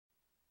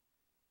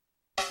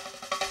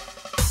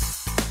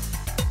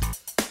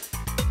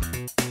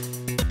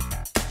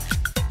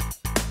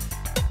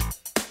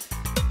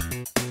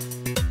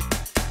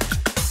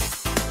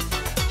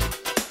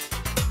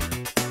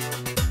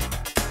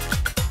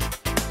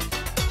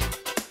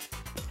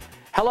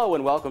Hello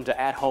and welcome to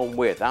At Home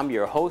With. I'm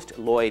your host,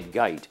 Lloyd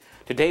Gite.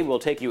 Today we'll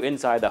take you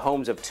inside the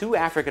homes of two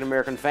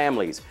African-American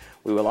families.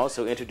 We will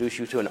also introduce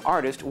you to an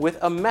artist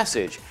with a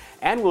message,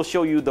 and we'll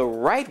show you the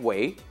right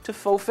way to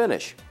faux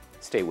finish.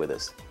 Stay with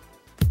us.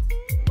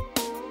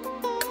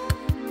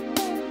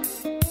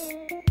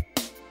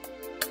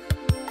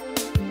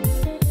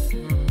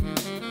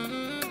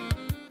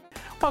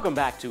 Welcome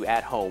back to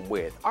At Home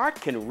With.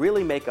 Art can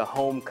really make a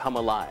home come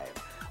alive.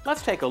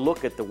 Let's take a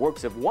look at the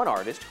works of one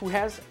artist who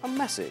has a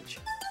message.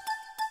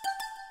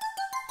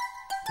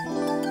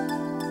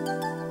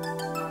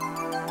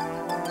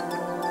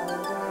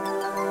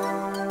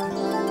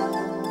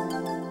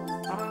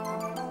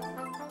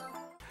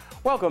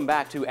 Welcome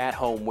back to At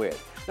Home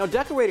With. Now,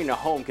 decorating a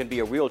home can be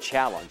a real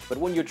challenge, but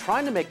when you're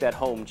trying to make that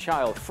home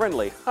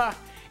child-friendly,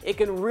 it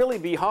can really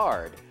be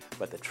hard.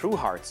 But the true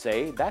hearts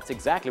say that's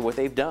exactly what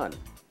they've done.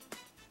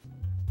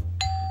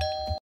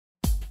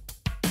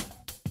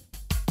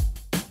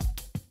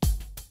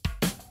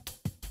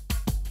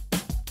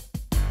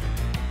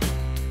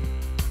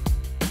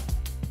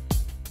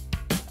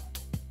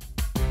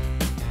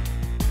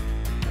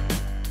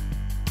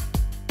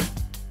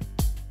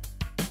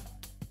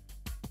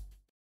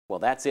 Well,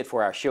 that's it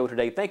for our show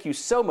today. Thank you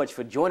so much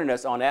for joining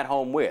us on At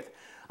Home With.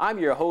 I'm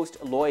your host,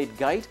 Lloyd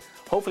Gite.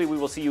 Hopefully we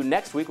will see you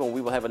next week when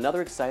we will have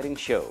another exciting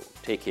show.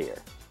 Take care.